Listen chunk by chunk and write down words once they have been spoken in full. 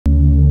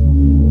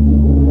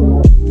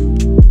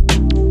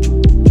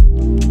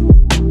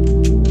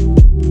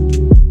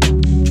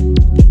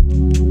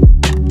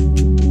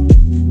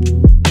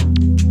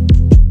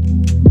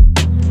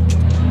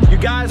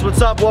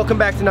welcome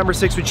back to Number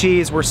 6 with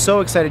Cheese. We're so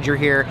excited you're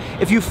here.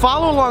 If you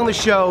follow along the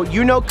show,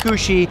 you know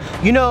Kooshy,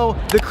 you know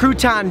the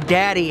crouton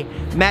daddy,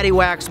 Matty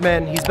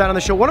Waxman. He's been on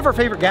the show, one of our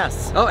favorite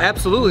guests. Oh,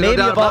 absolutely. Maybe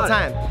no doubt of all about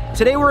time. It.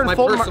 Today we're in my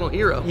Fulton personal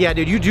hero. Yeah,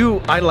 dude, you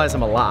do idolize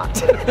him a lot.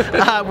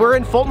 We're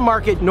in Fulton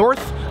Market,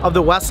 north of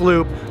the West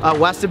Loop,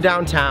 west of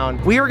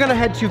downtown. We are gonna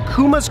head to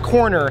Kuma's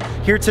Corner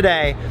here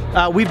today.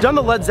 We've done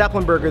the Led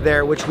Zeppelin burger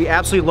there, which we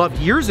absolutely loved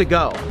years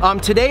ago.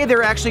 Today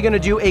they're actually gonna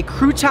do a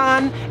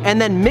crouton and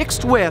then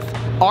mixed with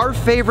our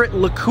favorite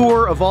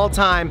liqueur of all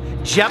time,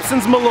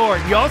 Jeppson's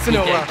Malort. You also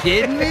know what?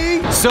 Kidding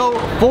me? So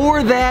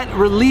for that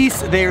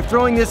release, they're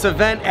throwing this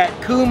event at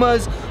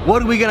Kuma's.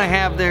 What are we gonna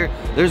have there?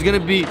 There's gonna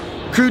be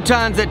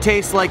croutons that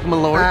taste like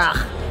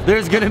Malort.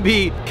 There's gonna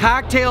be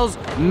cocktails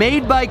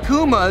made by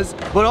Kuma's,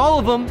 but all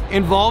of them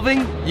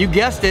involving, you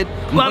guessed it,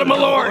 a lot of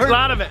Malort, a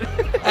lot of it.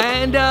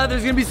 And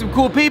there's gonna be some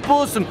cool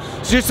people,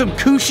 just some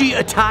Kooshy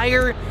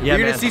attire. Yeah,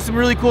 You're gonna see some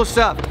really cool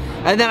stuff.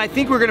 And then I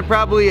think we're gonna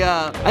probably,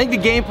 I think the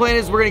game plan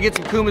is we're gonna get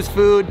some Kuma's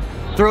food,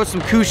 throw some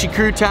Kooshy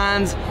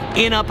croutons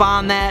in up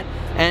on that,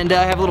 and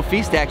have a little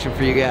feast action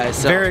for you guys.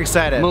 So, very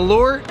excited.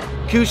 Malort,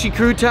 Kooshy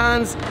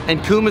croutons,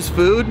 and Kuma's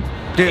food,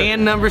 dude.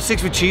 And Number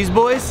 6 with Cheese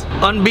Boys.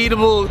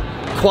 Unbeatable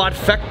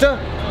quadfecta.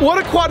 What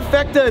a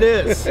quadfecta it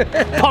is.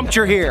 Pumped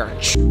you're here.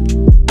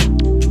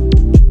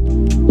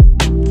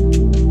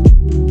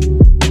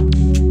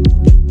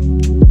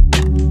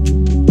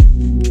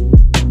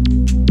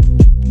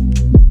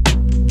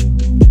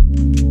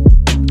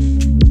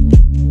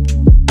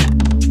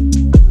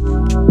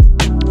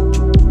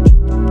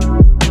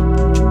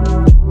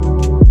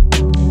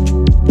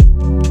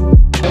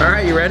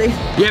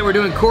 Yeah, we're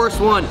doing course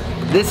 1.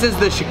 This is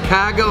the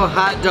Chicago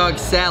hot dog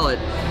salad.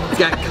 It's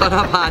got cut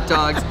up hot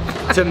dogs,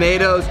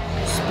 tomatoes,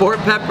 sport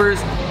peppers,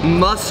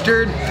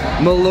 mustard,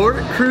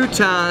 Malort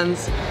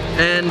croutons,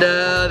 and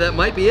that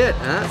might be it.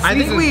 Huh? I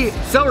think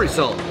celery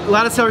salt. A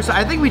lot of celery salt.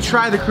 I think we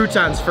try the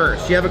croutons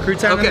first. You have a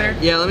crouton in there?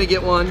 Yeah, let me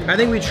get one. I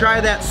think we try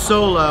that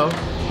solo.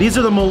 These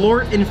are the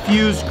Malort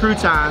infused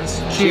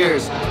croutons.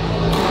 Cheers.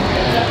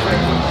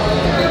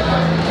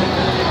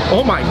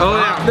 Oh my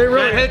god. Yeah. They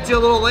really hit you a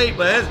little late,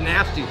 but that's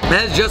nasty.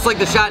 That's just like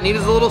the shot. Needs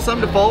a little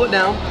something to follow it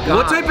down. God.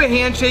 What type of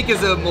handshake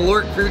is a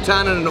Malort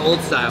crouton in an old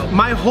style?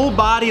 My whole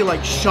body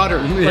like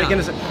shuddered. Yeah.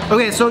 Like,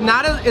 okay, so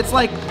it's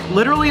like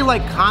literally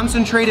like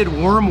concentrated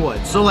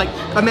wormwood. So like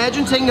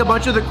imagine taking a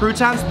bunch of the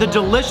croutons, the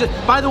delicious,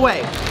 by the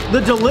way,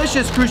 the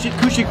delicious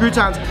Kooshy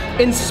croutons,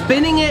 and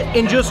spinning it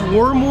in just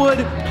wormwood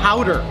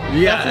powder.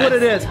 Yeah, that's what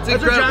it is.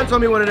 That's what John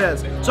told me what it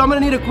is. So I'm gonna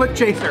need a quick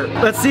chaser.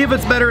 Let's see if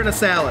it's better in a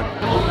salad.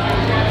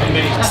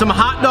 Some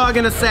hot dog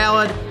in a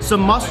salad, some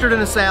mustard in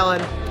a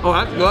salad. Oh,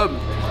 that's good.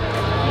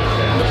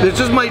 This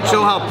just might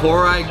show how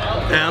poor I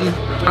am.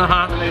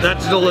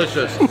 That's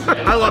delicious.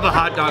 I love a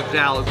hot dog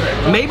salad.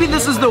 Maybe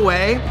this is the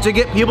way to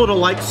get people to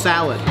like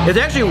salad. It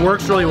actually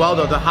works really well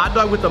though. The hot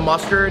dog with the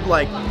mustard,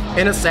 like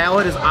in a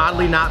salad, is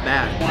oddly not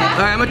bad.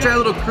 All right, I'm gonna try a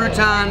little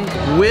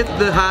crouton with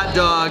the hot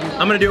dog.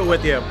 I'm gonna do it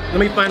with you. Let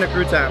me find a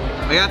crouton.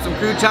 I got some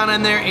crouton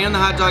in there and the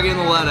hot dog and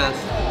the lettuce.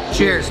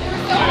 Cheers.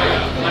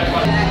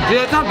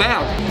 Yeah, it's not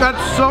bad.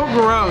 That's so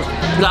gross.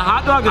 The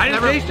hot dog The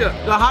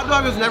hot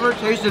dog has never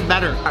tasted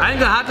better. I think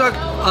the hot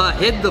dog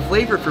hid the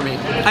flavor for me.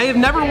 I have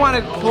never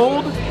wanted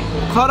cold,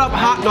 cut up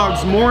hot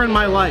dogs more in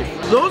my life.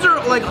 Those are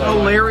like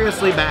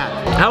hilariously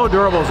bad. How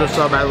adorable is this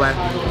though, by the way?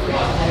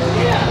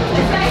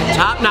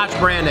 Top-notch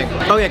branding.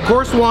 Okay,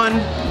 course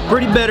 1,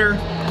 pretty bitter.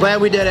 Glad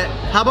we did it.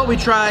 How about we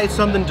try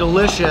something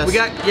delicious? We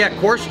got,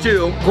 course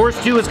 2.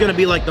 Course 2 is gonna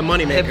be like the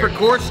moneymaker. And for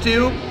course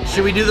 2,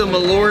 should we do the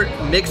Malort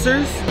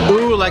mixers?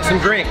 Ooh, like some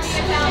drinks.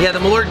 Yeah, the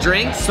Malort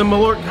drinks. Some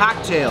Malort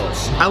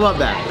cocktails. I love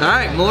that. All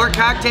right, Malort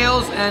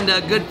cocktails and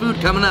good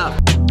food coming up.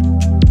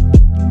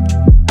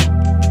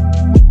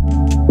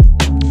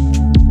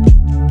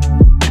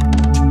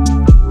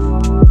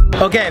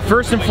 Okay,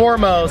 first and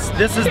foremost,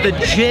 this is the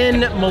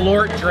gin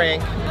Malort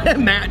drink.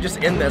 Matt just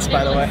in this,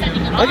 by the way.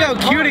 Look how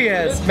cute he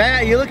is.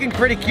 Matt, you're looking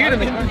pretty cute in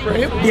the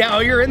Yeah, oh,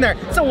 you're in there.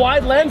 It's a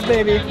wide lens,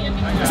 baby.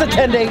 It's a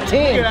 10 to 18.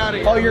 Get out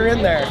of here. Oh, you're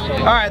in there.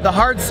 All right, the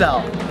hard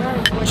sell.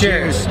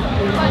 Cheers.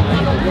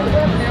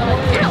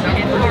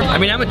 I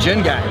mean, I'm a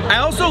gin guy. I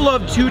also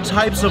love 2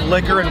 types of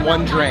liquor in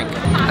one drink.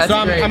 So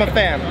I'm a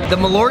fan. The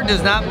Malort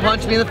does not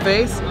punch me in the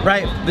face.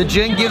 Right. The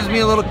gin gives me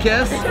a little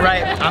kiss.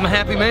 Right. I'm a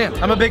happy man.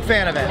 I'm a big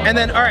fan of it. And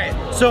then, all right,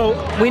 so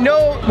we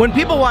know when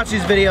people watch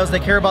these videos, they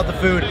care about the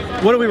food.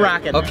 What are we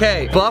rocking?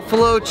 Okay,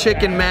 buffalo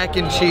chicken mac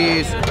and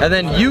cheese. And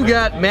then you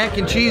got mac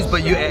and cheese,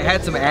 but you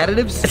had some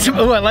additives?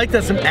 Oh, I like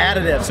that, some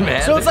additives.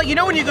 So it's like, you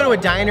know when you go to a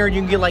diner and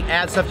you can get like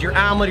add stuff to your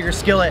omelet or your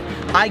skillet?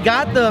 I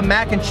got the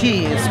mac and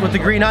cheese with the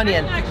green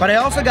onion, but I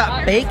also got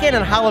got bacon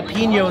and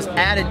jalapenos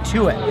added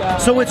to it.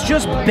 So it's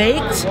just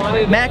baked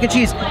mac and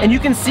cheese. And you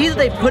can see that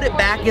they put it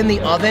back in the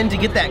oven to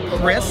get that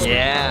crisp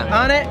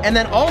on it. And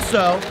then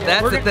also,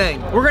 that's the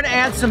thing. We're gonna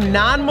add some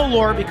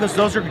non-Malort because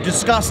those are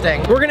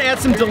disgusting. We're gonna add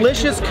some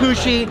delicious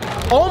Kooshy,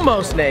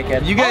 almost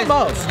naked. You guys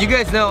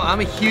know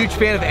I'm a huge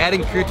fan of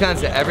adding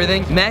croutons to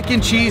everything. Mac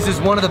and cheese is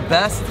one of the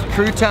best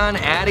crouton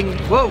adding,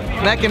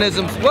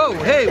 mechanisms. Whoa,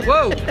 hey,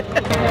 whoa.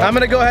 I'm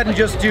gonna go ahead and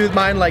just do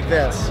mine like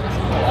this.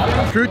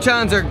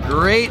 Croutons are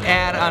great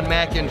add on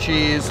mac and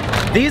cheese.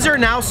 These are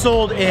now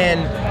sold in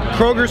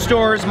Kroger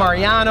stores,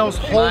 Mariano's,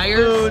 Whole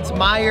Foods,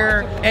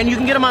 Meijer, and you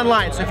can get them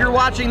online. So if you're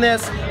watching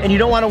this and you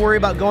don't want to worry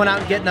about going out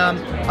and getting them,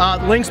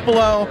 links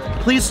below.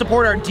 Please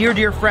support our dear,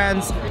 dear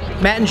friends,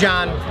 Matt and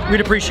John.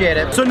 We'd appreciate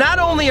it. So not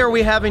only are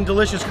we having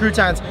delicious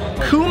croutons,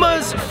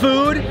 Kuma's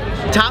food,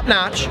 top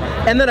notch,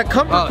 and then a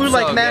comfort food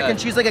like mac and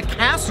cheese, like a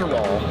casserole.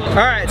 All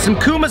right, some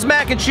Kuma's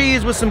mac and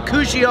cheese with some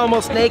Kooshy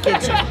almost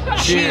naked.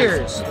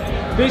 Cheers.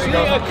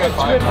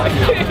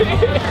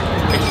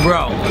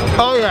 Bro.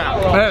 Oh yeah.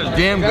 That is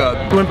damn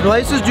good. When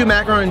places do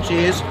macaroni and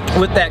cheese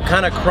with that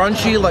kind of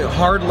crunchy, like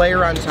hard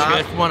layer on top,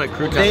 just want a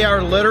crouton. They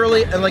are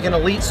literally in like an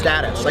elite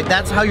status. Like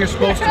that's how you're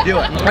supposed to do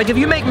it. Like if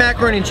you make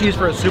macaroni and cheese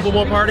for a Super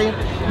Bowl party,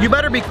 you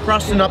better be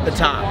crusting up the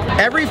top.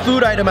 Every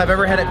food item I've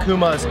ever had at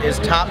Kuma's is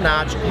top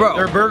notch. Bro.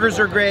 Their burgers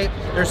are great,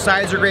 their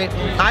sides are great.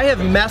 I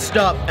have messed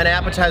up an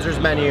appetizers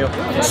menu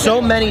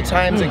so many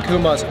times at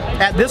Kuma's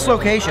at this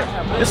location.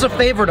 This is a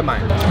favorite of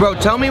mine. Bro,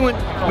 tell me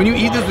when you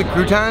eat this with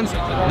croutons,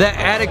 that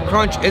added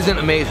crunch isn't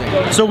amazing.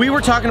 So we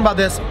were talking about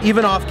this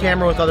even off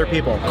camera with other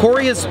people.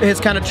 Corey has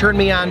kind of turned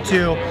me on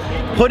to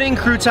putting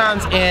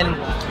croutons in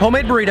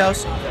homemade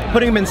burritos,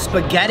 putting them in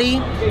spaghetti.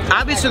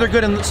 Obviously they're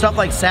good in stuff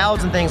like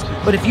salads and things,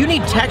 but if you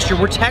need texture,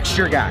 we're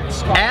texture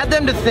guys. Add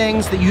them to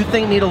things that you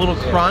think need a little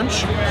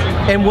crunch,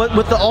 and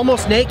with the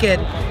almost naked,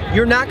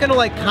 you're not gonna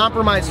like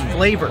compromise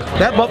flavor.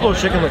 That buffalo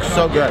chicken looks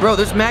so good. Bro,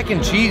 this mac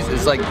and cheese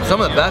is like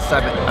some of the best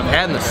I've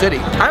had in the city.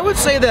 I would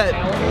say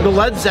that the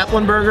Led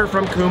Zeppelin burger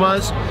from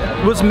Kuma's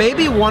was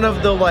maybe one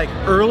of the like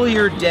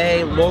earlier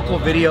day local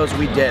videos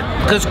we did.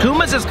 Because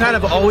Kuma's has kind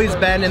of always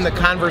been in the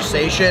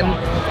conversation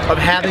of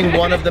having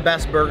one of the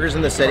best burgers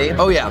in the city.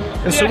 Oh yeah.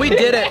 And so we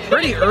did it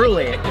pretty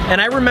early. And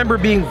I remember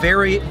being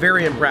very,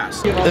 very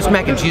impressed. This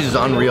mac and cheese is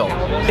unreal.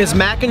 Is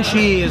mac and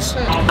cheese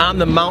on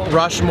the Mount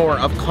Rushmore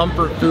of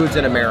comfort foods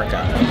in America?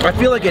 I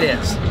feel like it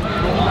is.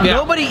 Yeah.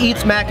 Nobody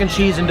eats mac and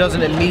cheese and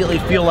doesn't immediately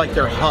feel like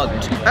they're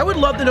hugged. I would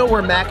love to know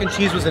where mac and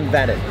cheese was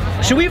invented.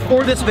 Should we,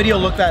 for this video,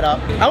 look that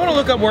up? I want to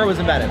look up where it was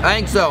invented. I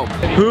think so.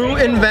 Who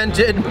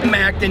invented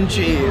mac and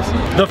cheese?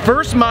 The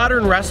first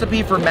modern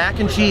recipe for mac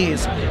and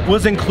cheese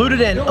was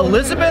included in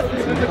Elizabeth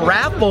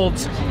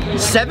Raffald's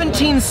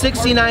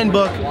 1769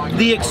 book,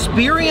 The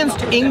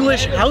Experienced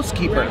English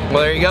Housekeeper.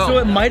 Well, there you go. So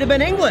it might have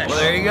been English. Well,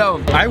 there you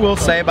go. I will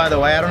say, by the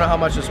way, I don't know how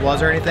much this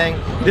was or anything,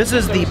 this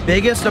is the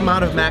biggest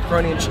amount of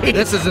macaroni and cheese.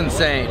 This is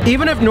insane.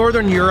 Even if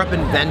Northern Europe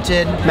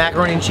invented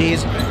macaroni and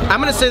cheese, I'm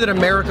gonna say that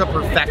America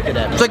perfected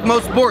it. It's like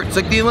most sports,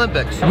 like the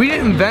Olympics. We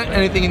didn't invent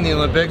anything in the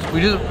Olympics,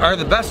 we just are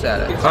the best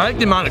at it. I like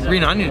the amount of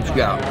green onions you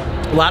got.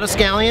 A lot of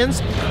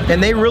scallions,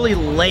 and they really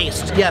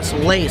laced this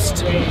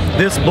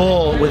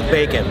bowl with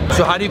bacon.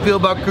 So how do you feel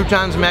about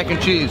croutons, mac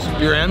and cheese?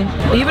 You're in?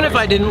 Even if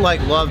I didn't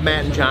like love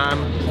Matt and John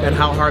and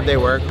how hard they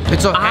work,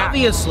 it's a hack.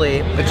 Obviously,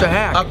 it's a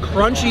hack. A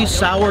crunchy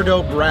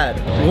sourdough bread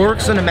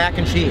works in a mac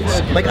and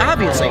cheese. Like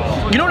obviously.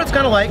 You know what it's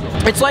kind of like?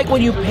 It's like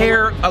when you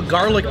pair a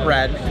garlic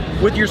bread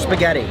with your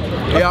spaghetti.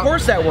 Of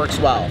course that works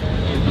well.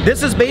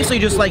 This is basically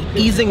just like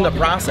easing the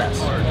process.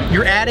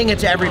 You're adding it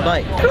to every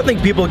bite. I don't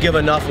think people give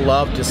enough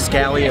love to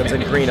scallions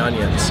and green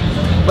onions.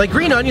 Like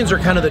green onions are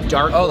kind of the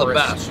dark horse. The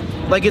best.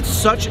 Like it's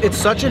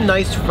such a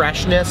nice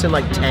freshness and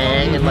like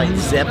tang and like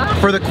zip.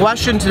 For the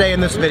question today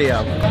in this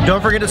video,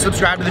 don't forget to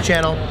subscribe to the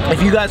channel.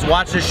 If you guys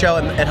watch this show,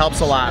 it helps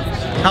a lot.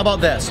 How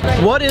about this?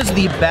 What is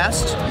the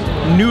best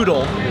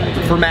noodle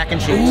for mac and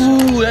cheese?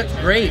 Ooh, that's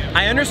great.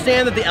 I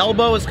understand that the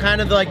elbow is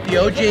kind of like the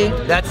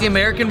OG. That's the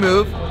American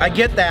move. I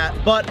get that,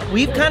 but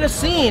we've kind of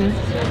seen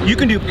you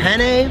can do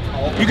penne,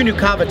 you can do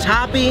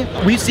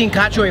cavatappi. We've seen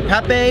cacio e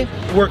pepe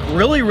work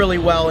really, really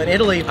well in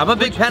Italy. I'm a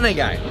big penne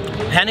guy.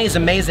 Penne is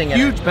amazing.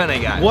 Huge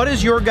penne guy. What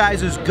is your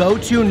guys'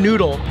 go-to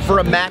noodle for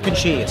a mac and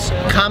cheese?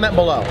 Comment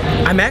below.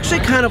 I'm actually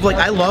kind of like,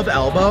 I love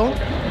elbow.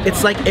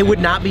 It's like, it would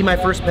not be my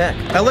first pick.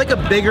 I like a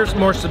bigger,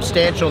 more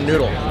substantial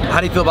noodle. How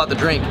do you feel about the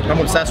drink? I'm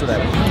obsessed with it.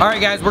 All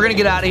right, guys, we're gonna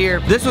get out of here.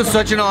 This was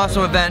such an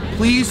awesome event.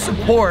 Please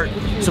support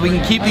so we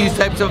can keep these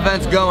types of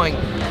events going.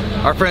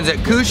 Our friends at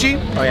Kooshy.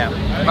 Oh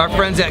yeah. Our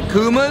friends at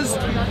Kuma's.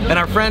 And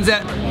our friends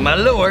at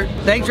Malort.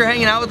 Thanks for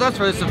hanging out with us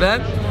for this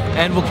event.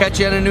 And we'll catch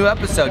you in a new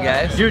episode,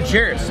 guys. Dude,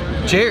 cheers.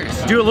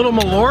 Cheers. Do a little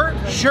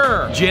Malort?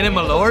 Sure. Gin and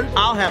Malort?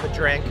 I'll have a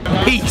drink.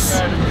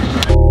 Peace.